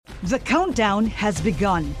The countdown has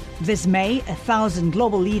begun. This May, 1,000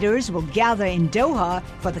 global leaders will gather in Doha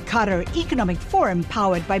for the Qatar Economic Forum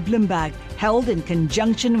powered by Bloomberg, held in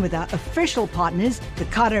conjunction with our official partners, the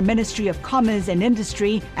Qatar Ministry of Commerce and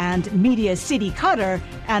Industry and Media City Qatar,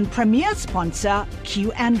 and premier sponsor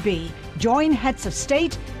QNB. Join heads of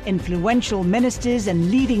state, influential ministers,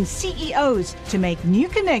 and leading CEOs to make new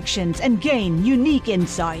connections and gain unique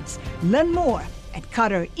insights. Learn more at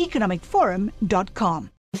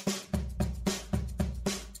QatarEconomicForum.com.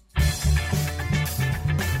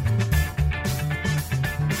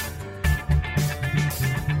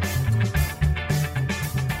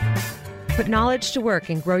 Put knowledge to work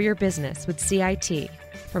and grow your business with CIT.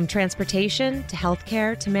 From transportation to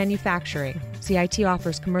healthcare to manufacturing, CIT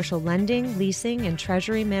offers commercial lending, leasing, and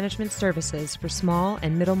treasury management services for small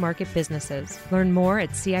and middle market businesses. Learn more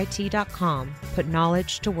at CIT.com. Put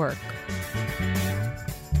knowledge to work.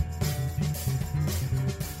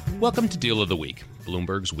 Welcome to Deal of the Week,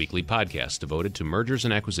 Bloomberg's weekly podcast devoted to mergers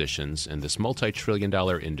and acquisitions in this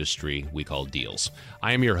multi-trillion-dollar industry we call deals.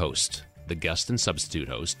 I am your host, the guest and substitute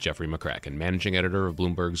host, Jeffrey McCracken, managing editor of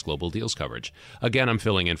Bloomberg's Global Deals coverage. Again, I'm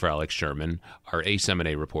filling in for Alex Sherman, our Ace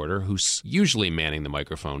M&A reporter, who's usually manning the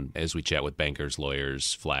microphone as we chat with bankers,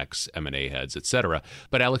 lawyers, flax, M&A heads, etc.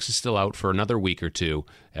 But Alex is still out for another week or two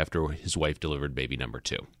after his wife delivered baby number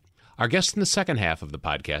 2. Our guest in the second half of the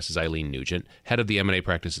podcast is Eileen Nugent, head of the M&A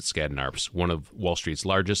practice at Skadden Arps, one of Wall Street's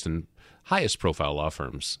largest and highest profile law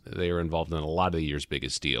firms. They are involved in a lot of the year's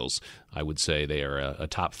biggest deals. I would say they are a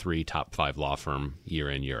top 3, top 5 law firm year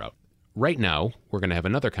in, year out. Right now, we're going to have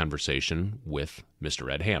another conversation with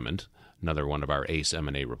Mr. Ed Hammond, another one of our Ace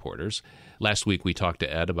M&A reporters. Last week, we talked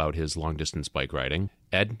to Ed about his long-distance bike riding.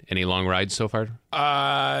 Ed, any long rides so far?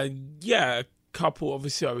 Yeah. Couple.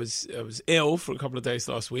 Obviously, I was ill for a couple of days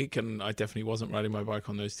last week, and I definitely wasn't riding my bike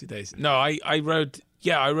on those 2 days. No, I rode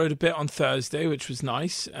a bit on Thursday, which was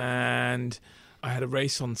nice, and I had a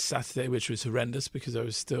race on Saturday, which was horrendous because I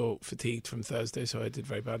was still fatigued from Thursday, so I did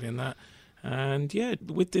very badly in that. And yeah,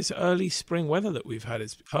 with this early spring weather that we've had,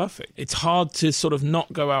 it's perfect. It's hard to sort of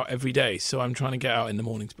not go out every day, so I'm trying to get out in the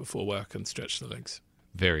mornings before work and stretch the legs.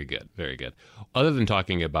 Very good, very good. Other than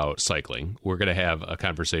talking about cycling, we're going to have a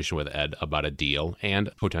conversation with Ed about a deal and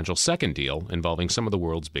a potential second deal involving some of the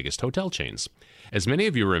world's biggest hotel chains. As many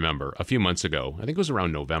of you remember, a few months ago, I think it was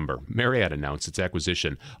around November, Marriott announced its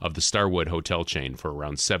acquisition of the Starwood hotel chain for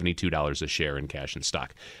around $72 a share in cash and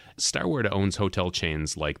stock. Starwood owns hotel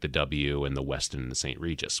chains like the W and the Westin and the St.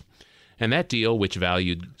 Regis. And that deal, which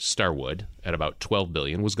valued Starwood at about $12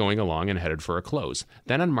 billion, was going along and headed for a close.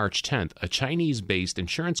 Then on March 10th, a Chinese-based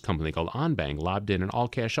insurance company called Anbang lobbed in an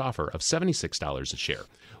all-cash offer of $76 a share,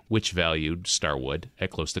 which valued Starwood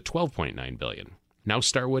at close to $12.9 billion. Now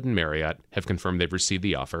Starwood and Marriott have confirmed they've received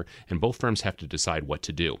the offer, and both firms have to decide what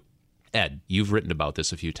to do. Ed, you've written about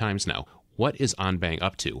this a few times now. What is Anbang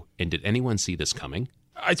up to, and did anyone see this coming?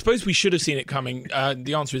 I suppose we should have seen it coming.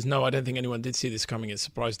 The answer is no, I don't think anyone did see this coming. It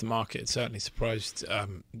surprised the market. It certainly surprised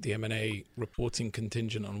the M&A reporting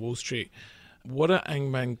contingent on Wall Street. What are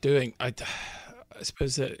Anbang doing? I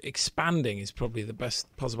suppose that expanding is probably the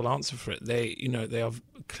best possible answer for it. They are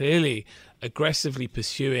clearly aggressively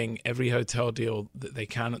pursuing every hotel deal that they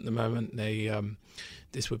can at the moment.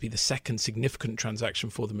 This would be the second significant transaction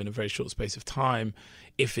for them in a very short space of time,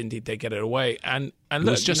 if indeed they get it away. And it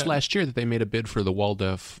was just last year that they made a bid for the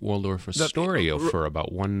Waldorf Astoria for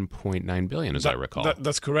about $1.9 billion, as I recall.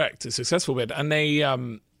 That's correct, a successful bid. And they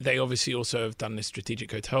obviously also have done this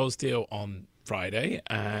strategic hotels deal on Friday,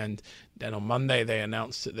 and then on Monday they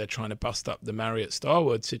announced that they're trying to bust up the Marriott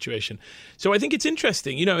Starwood situation. So I think it's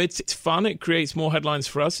interesting. It's fun. It creates more headlines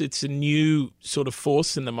for us. It's a new sort of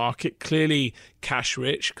force in the market, clearly cash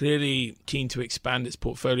rich, clearly keen to expand its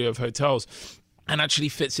portfolio of hotels, and actually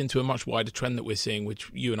fits into a much wider trend that we're seeing,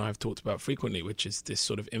 which you and I have talked about frequently, which is this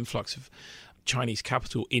sort of influx of Chinese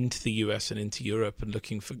capital into the US and into Europe and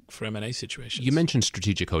looking for M&A situations. You mentioned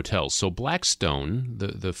strategic hotels. So Blackstone,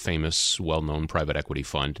 the famous, well-known private equity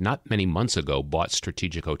fund, not many months ago bought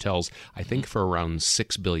strategic hotels, I think, for around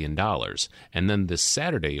 $6 billion. And then this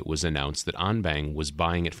Saturday it was announced that Anbang was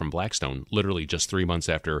buying it from Blackstone, literally just 3 months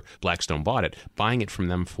after Blackstone bought it, buying it from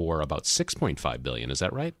them for about $6.5 billion. Is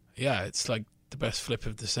that right? Yeah, it's like the best flip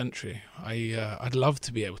of the century. I'd love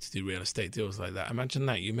to be able to do real estate deals like that. Imagine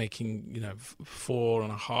that you're making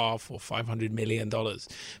 $4.5 or $500 million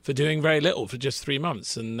for doing very little for just 3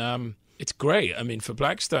 months, and it's great. I mean, for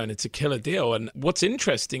Blackstone, it's a killer deal. And what's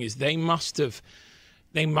interesting is they must have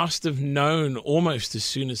known almost as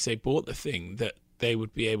soon as they bought the thing that they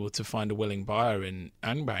would be able to find a willing buyer in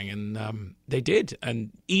Anbang, and they did.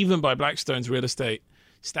 And even by Blackstone's real estate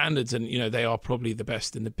standards. And, they are probably the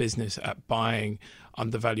best in the business at buying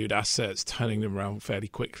undervalued assets, turning them around fairly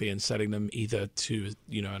quickly and selling them either to,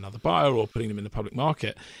 another buyer or putting them in the public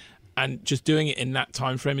market. And just doing it in that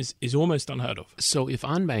time frame is almost unheard of. So if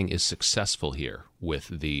Anbang is successful here with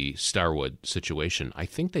the Starwood situation, I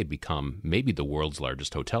think they become maybe the world's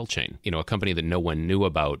largest hotel chain. A company that no one knew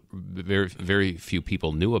about, very, very few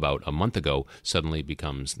people knew about a month ago, suddenly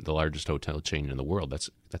becomes the largest hotel chain in the world.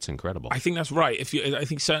 That's incredible. I think that's right. I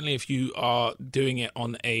think certainly if you are doing it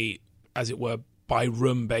on a, as it were, by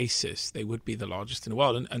room basis, they would be the largest in the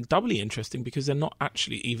world. And doubly interesting because they're not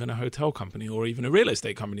actually even a hotel company or even a real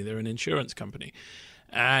estate company. They're an insurance company.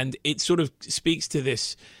 And it sort of speaks to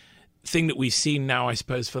this thing that we've seen now, I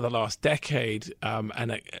suppose, for the last decade,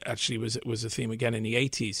 and it actually was a theme again in the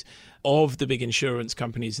 80s, of the big insurance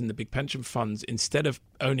companies and the big pension funds, instead of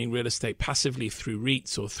owning real estate passively through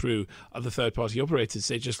REITs or through other third-party operators,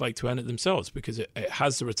 they just like to own it themselves because it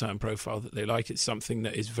has the return profile that they like. It's something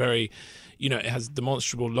that is very, it has a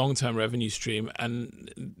demonstrable long-term revenue stream,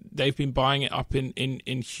 and they've been buying it up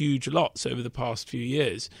in huge lots over the past few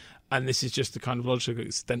years. And this is just the kind of logical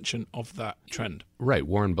extension of that trend. Right.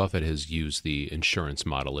 Warren Buffett has used the insurance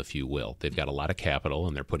model, if you will. They've got a lot of capital,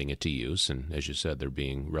 and they're putting it to use. And as you said, they're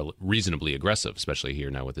being reasonably aggressive, especially here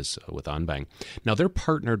now with Anbang. Now, they're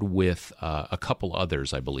partnered with a couple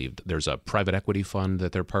others, I believe. There's a private equity fund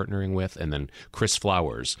that they're partnering with, and then Chris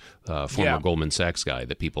Flowers, former Goldman Sachs guy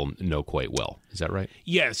that people know quite well. Is that right?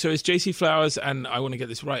 Yeah. So it's JC Flowers, and I want to get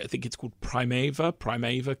this right. I think it's called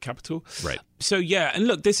Primava Capital. Right. So, yeah. And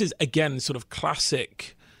look, this is, again, sort of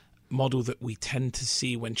classic model that we tend to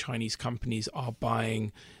see when Chinese companies are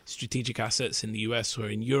buying strategic assets in the US or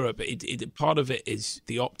in Europe. Part of it is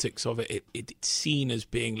the optics of it. It's seen as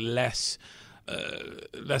being less,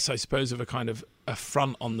 I suppose, of a kind of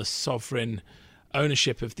affront on the sovereign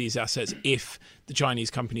ownership of these assets if the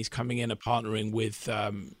Chinese companies coming in are partnering with,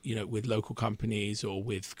 with local companies or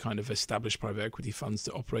with kind of established private equity funds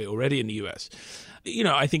that operate already in the US.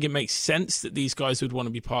 I think it makes sense that these guys would want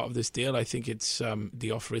to be part of this deal. I think it's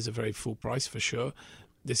the offer is a very full price for sure.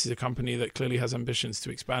 This is a company that clearly has ambitions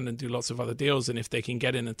to expand and do lots of other deals. And if they can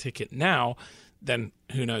get in a ticket now, then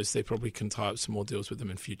who knows, they probably can tie up some more deals with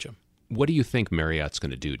them in future. What do you think Marriott's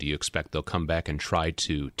going to do? Do you expect they'll come back and try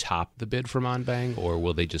to top the bid from Anbang, or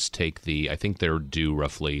will they just take I think they're due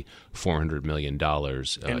roughly $400 million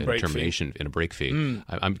in termination in a break fee.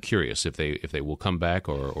 I'm curious if they will come back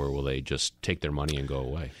or will they just take their money and go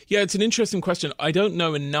away? Yeah, it's an interesting question. I don't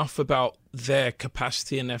know enough about their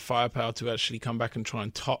capacity and their firepower to actually come back and try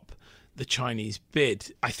and top the Chinese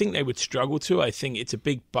bid. I think they would struggle to. I think it's a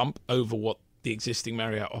big bump over what the existing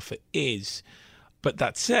Marriott offer is. But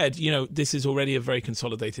that said, this is already a very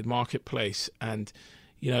consolidated marketplace. And,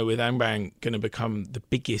 with Anbang going to become the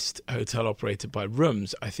biggest hotel operator by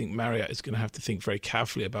rooms, I think Marriott is going to have to think very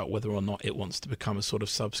carefully about whether or not it wants to become a sort of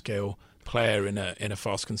subscale player in a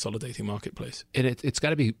fast consolidating marketplace. And it's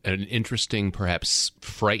got to be an interesting, perhaps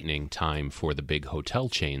frightening time for the big hotel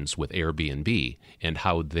chains with Airbnb and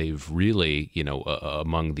how they've really,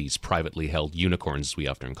 among these privately held unicorns, as we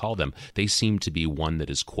often call them, they seem to be one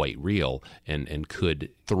that is quite real and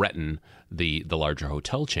could threaten the larger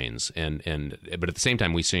hotel chains. But at the same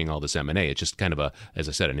time, we're seeing all this M&A. It's just kind of as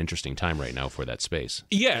I said, an interesting time right now for that space.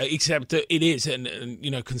 Yeah, except that it is. And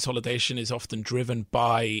consolidation is often driven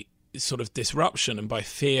by sort of disruption and by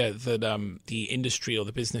fear that the industry or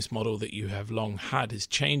the business model that you have long had is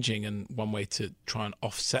changing, and one way to try and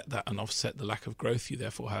offset that and offset the lack of growth you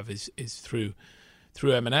therefore have is through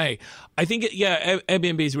M&A. I think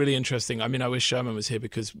Airbnb is really interesting. I mean, I wish Sherman was here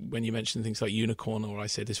because when you mention things like unicorn or I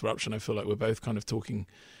say disruption, I feel like we're both kind of talking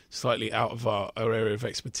slightly out of our area of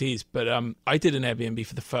expertise. But I did an Airbnb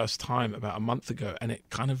for the first time about a month ago, and it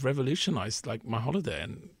kind of revolutionized like my holiday,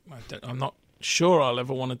 and I'm not sure I'll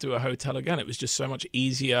ever want to do a hotel again. It was just so much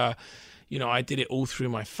easier. I did it all through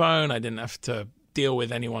my phone. I didn't have to deal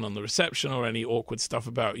with anyone on the reception or any awkward stuff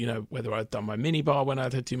about, whether I'd done my minibar when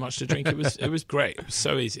I'd had too much to drink. It was great. It was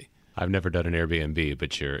so easy. I've never done an Airbnb,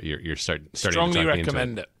 but you're starting strongly to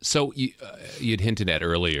recommend it. So you'd hinted at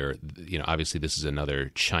earlier, obviously this is another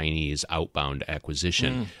Chinese outbound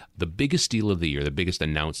acquisition. The biggest deal of the year, the biggest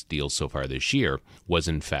announced deal so far this year, was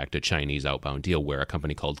in fact a Chinese outbound deal where a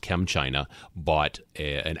company called ChemChina bought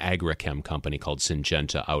an agrichem company called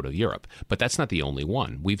Syngenta out of Europe. But that's not the only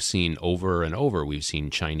one. We've seen over and over,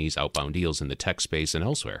 Chinese outbound deals in the tech space and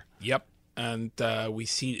elsewhere. Yep. And we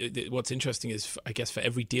see what's interesting is, I guess, for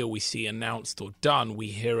every deal we see announced or done, we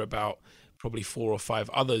hear about probably 4 or 5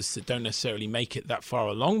 others that don't necessarily make it that far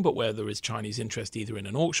along, but where there is Chinese interest either in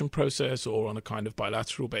an auction process or on a kind of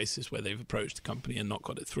bilateral basis where they've approached the company and not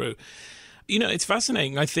got it through. It's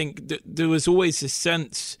fascinating. I think that there was always this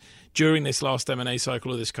sense during this last M&A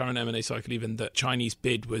cycle, or this current M&A cycle even, that Chinese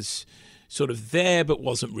bid was sort of there but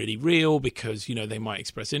wasn't really real because, they might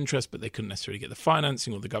express interest, but they couldn't necessarily get the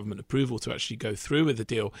financing or the government approval to actually go through with the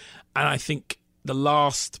deal. And I think the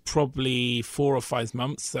last probably 4 or 5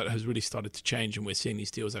 months that has really started to change, and we're seeing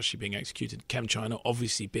these deals actually being executed. ChemChina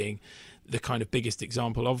obviously being the kind of biggest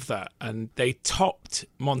example of that. And they topped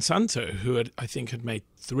Monsanto, who had made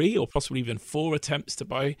 3 or possibly even 4 attempts to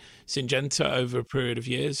buy Syngenta over a period of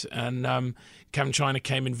years. And ChemChina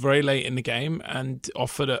came in very late in the game and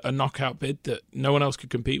offered a knockout bid that no one else could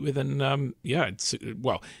compete with. And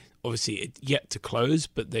obviously, it yet to close,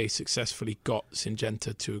 but they successfully got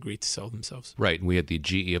Syngenta to agree to sell themselves. Right. And we had the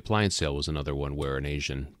GE appliance sale was another one where an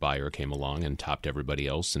Asian buyer came along and topped everybody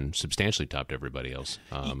else and substantially topped everybody else.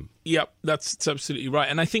 Yep, that's absolutely right.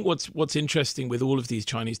 And I think what's interesting with all of these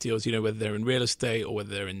Chinese deals, whether they're in real estate or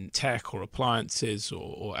whether they're in tech or appliances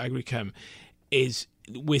or agrichem, is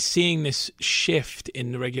we're seeing this shift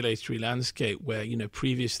in the regulatory landscape where,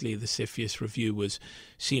 previously the CFIUS review was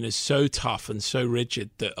seen as so tough and so rigid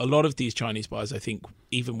that a lot of these Chinese buyers, I think,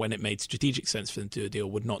 even when it made strategic sense for them to do a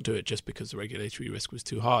deal, would not do it just because the regulatory risk was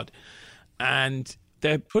too hard. And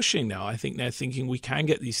they're pushing now. I think they're thinking we can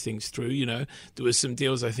get these things through. There was some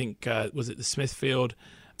deals, I think, was it the Smithfield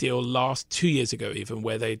deal 2 years ago even,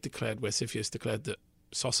 where CFIUS declared that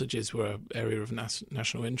sausages were an area of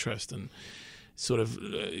national interest and sort of,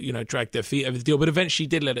 dragged their feet over the deal, but eventually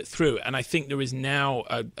did let it through. And I think there is now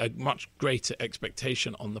a much greater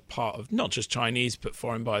expectation on the part of not just Chinese, but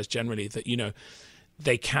foreign buyers generally that,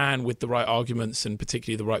 they can, with the right arguments and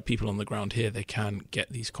particularly the right people on the ground here, they can get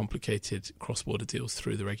these complicated cross-border deals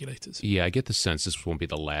through the regulators. Yeah, I get the sense this won't be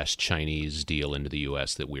the last Chinese deal into the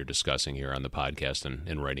U.S. that we're discussing here on the podcast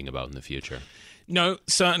and writing about in the future. No,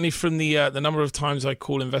 certainly from the number of times I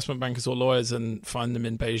call investment bankers or lawyers and find them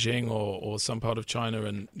in Beijing or some part of China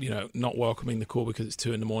and, not welcoming the call because it's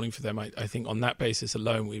 2 a.m. for them, I think on that basis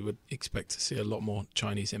alone, we would expect to see a lot more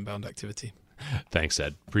Chinese inbound activity. Thanks,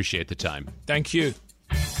 Ed. Appreciate the time. Thank you.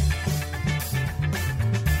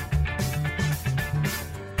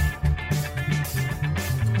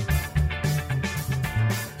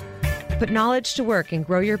 Put knowledge to work and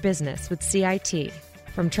grow your business with CIT.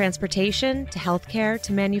 From transportation to healthcare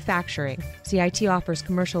to manufacturing, CIT offers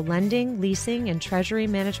commercial lending, leasing, and treasury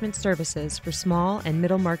management services for small and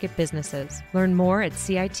middle market businesses. Learn more at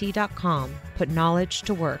CIT.com. Put knowledge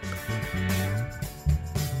to work.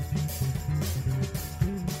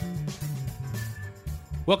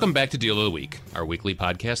 Welcome back to Deal of the Week, our weekly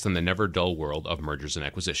podcast on the never dull world of mergers and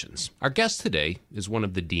acquisitions. Our guest today is one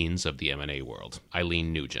of the deans of the M&A world,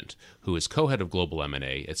 Eileen Nugent, who is co-head of global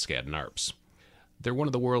M&A at Skadden Arps. They're one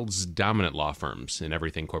of the world's dominant law firms in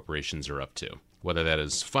everything corporations are up to, whether that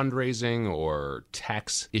is fundraising or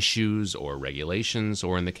tax issues or regulations,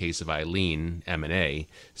 or in the case of Eileen, M&A,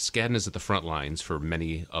 Skadden is at the front lines for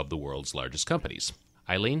many of the world's largest companies.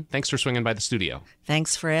 Eileen, thanks for swinging by the studio.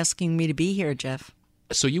 Thanks for asking me to be here, Jeff.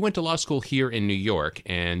 So you went to law school here in New York,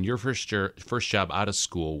 and your first job out of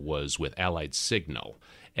school was with Allied Signal.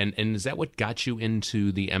 And is that what got you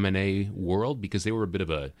into the M&A world? Because they were a bit of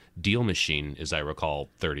a deal machine, as I recall,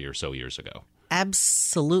 30 or so years ago.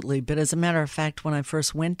 Absolutely. But as a matter of fact, when I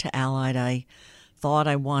first went to Allied, I thought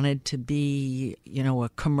I wanted to be, a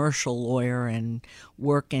commercial lawyer and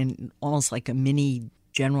work in almost like a mini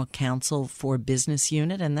general counsel for a business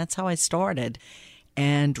unit. And that's how I started.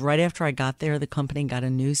 And right after I got there, the company got a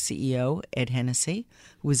new CEO, Ed Hammond,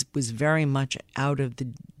 who was very much out of the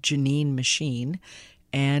Janine machine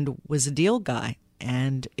and was a deal guy.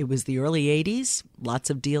 And it was the early 80s. Lots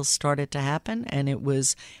of deals started to happen. And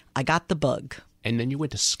I got the bug. And then you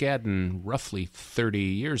went to Skadden roughly 30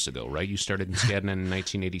 years ago, right? You started in Skadden in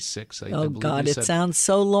 1986. Oh, God, it sounds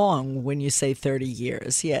so long when you say 30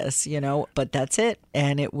 years. Yes, but that's it.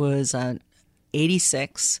 And it was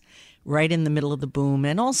 86. Right in the middle of the boom.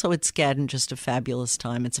 And also at Skadden, just a fabulous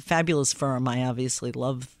time. It's a fabulous firm. I obviously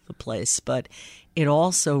love the place. But it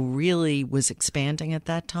also really was expanding at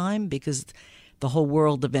that time because the whole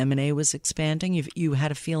world of M&A was expanding. You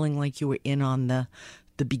had a feeling like you were in on the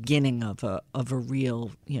beginning of a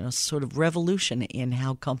real, sort of revolution in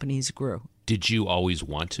how companies grew. Did you always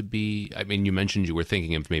want to be, you mentioned you were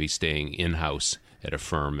thinking of maybe staying in-house at a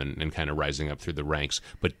firm and kind of rising up through the ranks,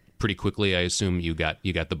 but pretty quickly, I assume you got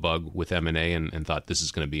the bug with M&A and thought this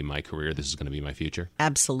is going to be my career, this is going to be my future?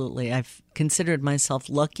 Absolutely. I've considered myself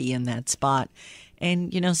lucky in that spot.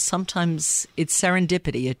 And, sometimes it's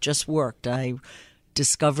serendipity. It just worked. I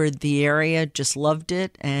discovered the area, just loved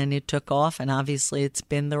it, and it took off. And obviously, it's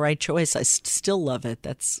been the right choice. I still love it.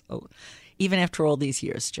 That's even after all these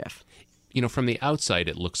years, Jeff. from the outside,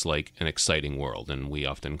 it looks like an exciting world, and we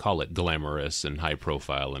often call it glamorous and high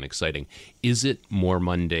profile and exciting. Is it more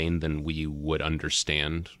mundane than we would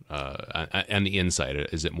understand? On the inside,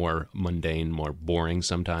 is it more mundane, more boring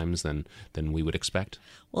sometimes than we would expect?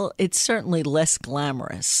 Well, it's certainly less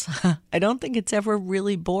glamorous. I don't think it's ever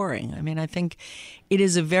really boring. I mean, I think it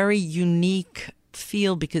is a very unique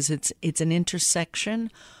field because it's an intersection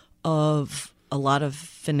of a lot of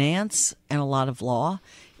finance and a lot of law.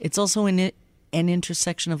 It's also an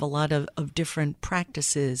intersection of a lot of different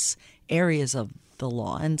practices, areas of the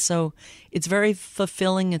law. And so it's very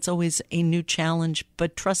fulfilling. It's always a new challenge.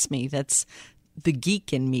 But trust me, that's the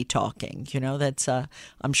geek in me talking. That's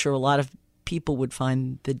I'm sure a lot of people would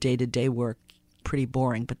find the day-to-day work pretty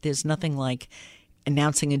boring. But there's nothing like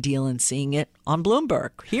announcing a deal and seeing it on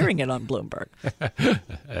Bloomberg, hearing it on Bloomberg.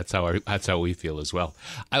 That's how we feel as well.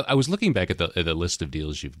 I was looking back at the list of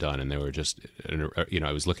deals you've done, and they were just,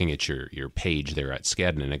 I was looking at your page there at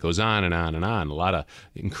Skadden, and it goes on and on and on. A lot of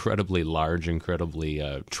incredibly large, incredibly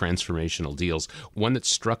transformational deals. One that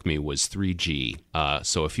struck me was 3G.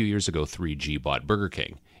 So a few years ago, 3G bought Burger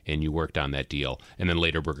King, and you worked on that deal. And then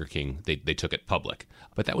later Burger King, they took it public.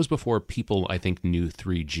 But that was before people, I think, knew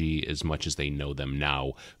 3G as much as they know them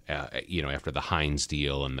now, after the Heinz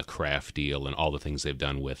deal and the Kraft deal and all the things they've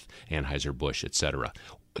done with Anheuser-Busch, et cetera.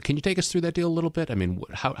 Can you take us through that deal a little bit? I mean,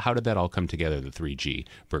 how did that all come together, the 3G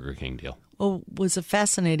Burger King deal? Well, it was a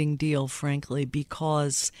fascinating deal, frankly,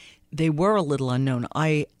 because they were a little unknown.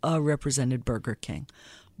 I represented Burger King,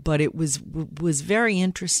 but it was very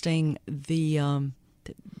interesting. They're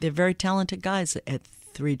very talented guys at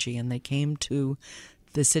 3G, and they came to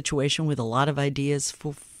the situation with a lot of ideas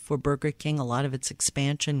for Burger King, a lot of its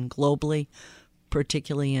expansion globally,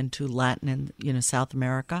 particularly into Latin and South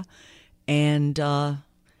America. And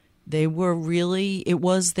they were it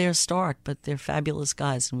was their start, but they're fabulous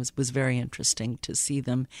guys, and it was very interesting to see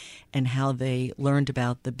them and how they learned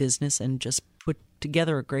about the business and just put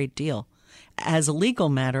together a great deal. As a legal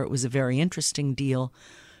matter, it was a very interesting deal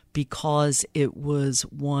because it was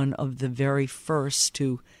one of the very first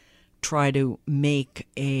to try to make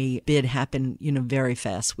a bid happen, very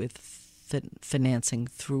fast with financing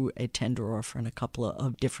through a tender offer and a couple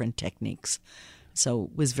of different techniques. So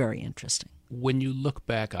it was very interesting. When you look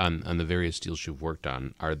back on the various deals you've worked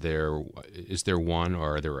on, is there one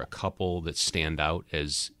or are there a couple that stand out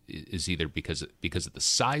as is either because of the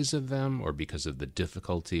size of them or because of the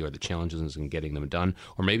difficulty or the challenges in getting them done,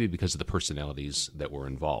 or maybe because of the personalities that were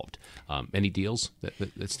involved? Any deals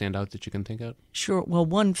that stand out that you can think of? Sure. Well,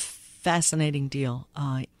 one fascinating deal.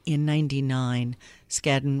 In 1999,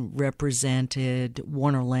 Skadden represented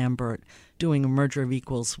Warner Lambert doing a merger of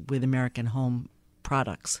equals with American Home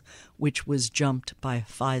Products, which was jumped by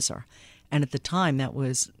Pfizer. And at the time, that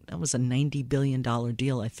was a $90 billion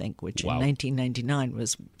deal, I think, which Wow. in 1999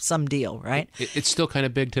 was some deal, right? It's still kind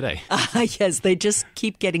of big today. Yes, they just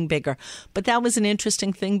keep getting bigger. But that was an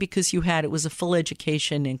interesting thing because it was a full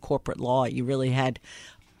education in corporate law. You really had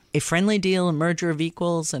a friendly deal, a merger of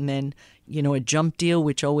equals, and then, a jump deal,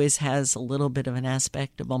 which always has a little bit of an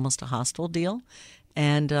aspect of almost a hostile deal,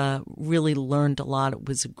 and really learned a lot. It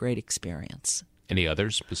was a great experience. Any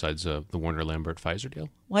others besides the Warner Lambert Pfizer deal?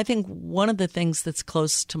 Well, I think one of the things that's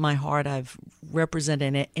close to my heart, I've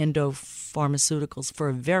represented Endo Pharmaceuticals for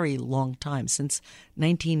a very long time, since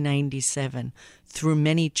 1997, through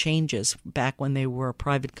many changes back when they were a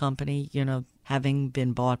private company, having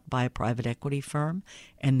been bought by a private equity firm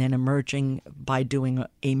and then emerging by doing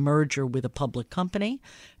a merger with a public company.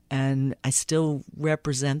 And I still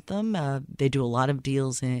represent them. They do a lot of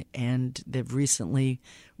deals, and they've recently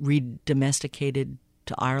re-domesticated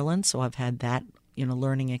to Ireland. So I've had that,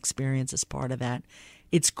 learning experience as part of that.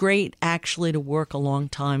 It's great, actually, to work a long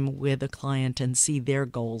time with a client and see their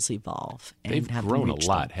goals evolve. And They've have grown them a reach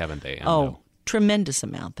lot, them. haven't they? Oh, tremendous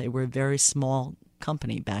amount. They were a very small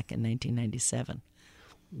company back in 1997.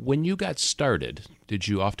 When you got started, did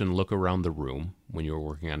you often look around the room when you were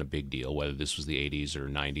working on a big deal, whether this was the 80s or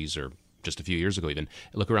 90s or just a few years ago even,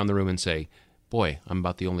 look around the room and say, boy, I'm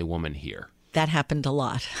about the only woman here? That happened a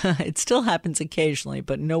lot. It still happens occasionally,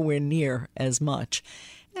 but nowhere near as much.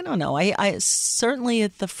 I don't know. I certainly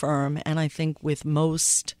at the firm, and I think with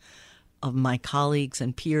most of my colleagues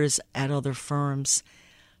and peers at other firms,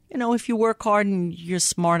 if you work hard and you're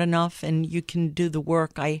smart enough and you can do the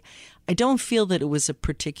work, I don't feel that it was a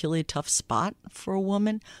particularly tough spot for a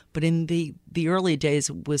woman, but in the early days,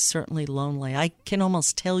 it was certainly lonely. I can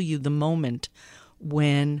almost tell you the moment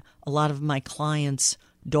when a lot of my clients'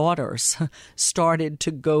 daughters started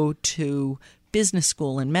to go to business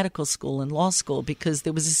school and medical school and law school because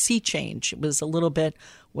there was a sea change. It was a little bit,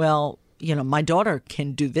 well, my daughter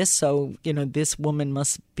can do this, so, this woman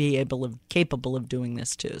must be capable of doing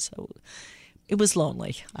this too. So it was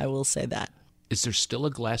lonely, I will say that. Is there still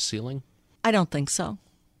a glass ceiling? I don't think so.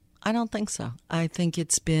 I think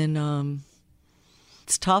it's been,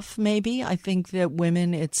 it's tough maybe. I think that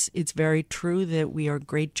women, it's very true that we are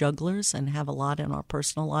great jugglers and have a lot in our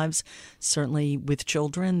personal lives, certainly with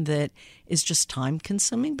children, that is just time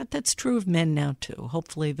consuming, but that's true of men now too.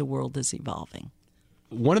 Hopefully the world is evolving.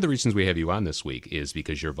 One of the reasons we have you on this week is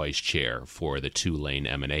because you're vice chair for the Tulane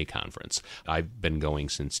M&A conference. I've been going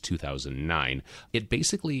since 2009. It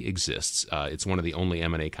basically exists. It's one of the only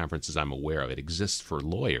M&A conferences I'm aware of. It exists for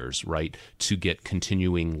lawyers, right, to get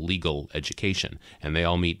continuing legal education. And they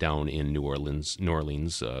all meet down in New Orleans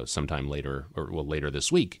sometime later, later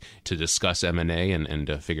this week, to discuss M&A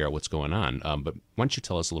and figure out what's going on. But why don't you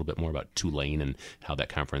tell us a little bit more about Tulane and how that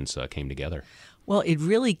conference came together? Well, it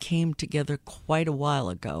really came together quite a while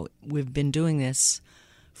ago. We've been doing this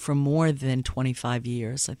for more than 25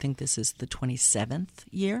 years. I think this is the 27th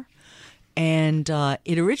year. And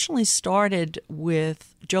it originally started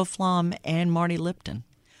with Joe Flom and Marty Lipton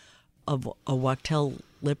of Wachtell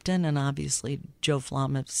Lipton, and obviously Joe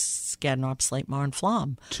Flom of Skadden Arps, Slatemar, and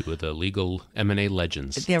Flom. Two of the legal M&A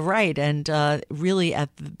legends. They're right, and really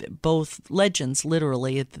both legends,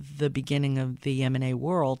 literally, at the beginning of the M&A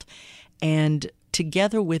world. And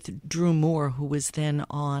together with Drew Moore, who was then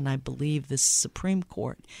on, I believe, the Supreme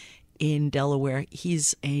Court in Delaware.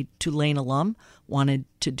 He's a Tulane alum, wanted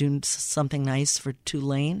to do something nice for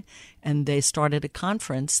Tulane, and they started a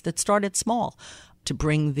conference that started small to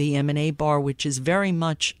bring the M&A bar, which is very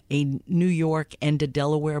much a New York and a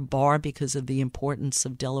Delaware bar because of the importance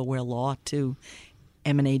of Delaware law to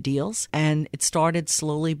M&A deals. And it started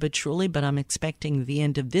slowly but surely, but I'm expecting the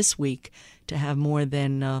end of this week to have more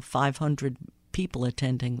than 500 people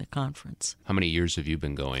attending the conference. How many years have you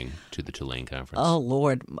been going to the Tulane conference? Oh,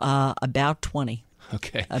 Lord, about 20.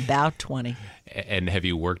 Okay. About 20. And have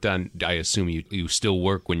you worked on, I assume you still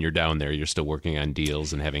work when you're down there, you're still working on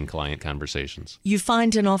deals and having client conversations? You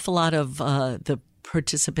find an awful lot of the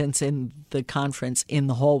participants in the conference in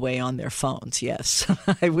the hallway on their phones, yes.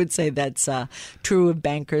 I would say that's true of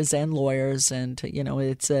bankers and lawyers, and,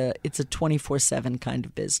 it's a 24/7 kind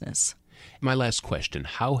of business. My last question,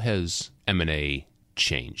 how has M&A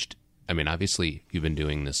changed? I mean, obviously, you've been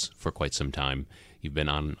doing this for quite some time. You've been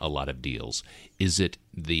on a lot of deals. Is it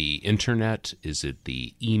the internet? Is it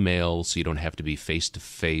the email, so you don't have to be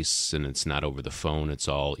face-to-face and it's not over the phone, it's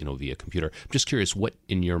all, via computer? I'm just curious, what,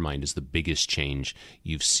 in your mind, is the biggest change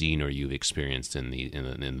you've seen or you've experienced in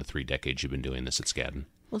the 3 decades you've been doing this at Skadden?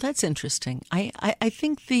 Well, that's interesting. I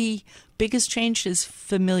think the biggest change is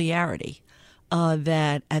familiarity.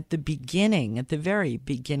 That at the very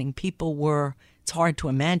beginning, people were, it's hard to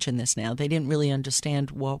imagine this now, they didn't really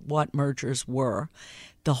understand what mergers were.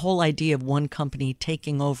 The whole idea of one company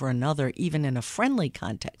taking over another, even in a friendly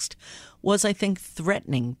context, was, I think,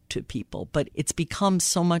 threatening to people. But it's become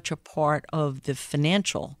so much a part of the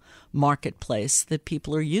financial marketplace that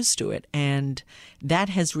people are used to it. And that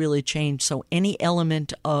has really changed. So any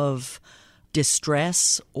element of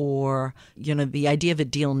distress or, the idea of a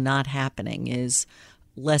deal not happening is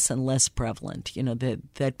less and less prevalent,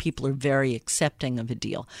 that people are very accepting of a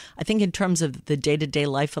deal. I think in terms of the day-to-day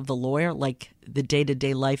life of the lawyer, like the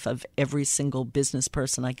day-to-day life of every single business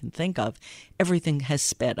person I can think of, everything has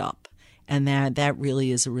sped up. And that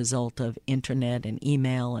really is a result of internet and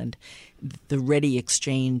email and the ready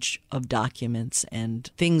exchange of documents. And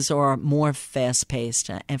things are more fast-paced.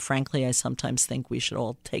 And frankly, I sometimes think we should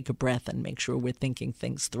all take a breath and make sure we're thinking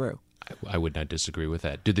things through. I would not disagree with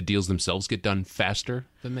that. Do the deals themselves get done faster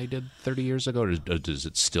than they did 30 years ago? Or does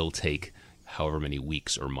it still take however many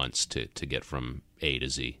weeks or months to get from A to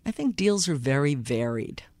Z? I think deals are very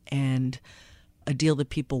varied. And a deal that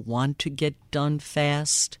people want to get done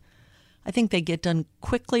fast, I think they get done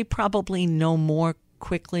quickly, probably no more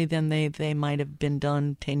quickly than they might have been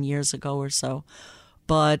done 10 years ago or so.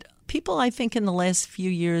 But people, I think, in the last few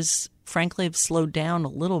years, frankly, have slowed down a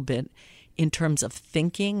little bit in terms of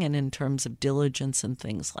thinking and in terms of diligence and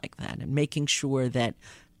things like that, and making sure that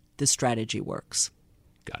the strategy works.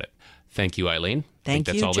 Got it. Thank you, Eileen. Thank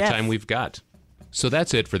you, that's all Jeff. the time we've got. So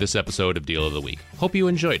that's it for this episode of Deal of the Week. Hope you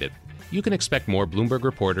enjoyed it. You can expect more Bloomberg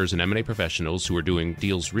reporters and M&A professionals who are doing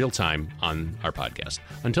deals real-time on our podcast.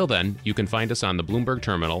 Until then, you can find us on the Bloomberg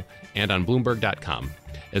Terminal and on Bloomberg.com,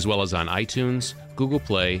 as well as on iTunes, Google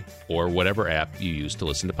Play, or whatever app you use to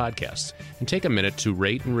listen to podcasts. And take a minute to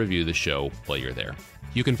rate and review the show while you're there.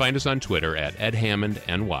 You can find us on Twitter at Ed Hammond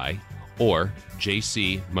NY or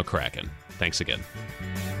JC McCracken. Thanks again.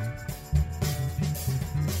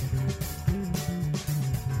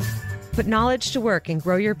 Put knowledge to work and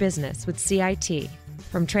grow your business with CIT.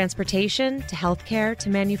 From transportation to healthcare to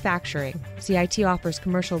manufacturing, CIT offers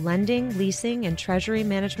commercial lending, leasing, and treasury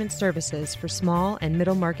management services for small and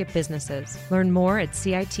middle market businesses. Learn more at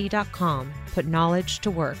CIT.com. Put knowledge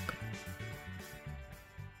to work.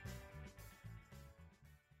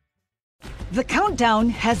 The countdown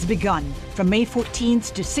has begun. From May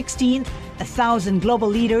 14th to 16th, 1,000 global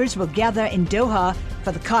leaders will gather in Doha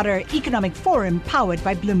for the Qatar Economic Forum powered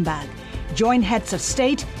by Bloomberg. Join heads of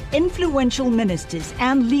state, influential ministers,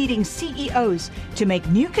 and leading CEOs to make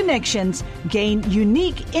new connections, gain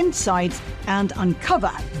unique insights, and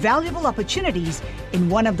uncover valuable opportunities in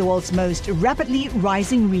one of the world's most rapidly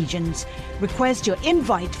rising regions. Request your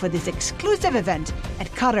invite for this exclusive event at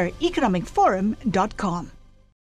QatarEconomicForum.com.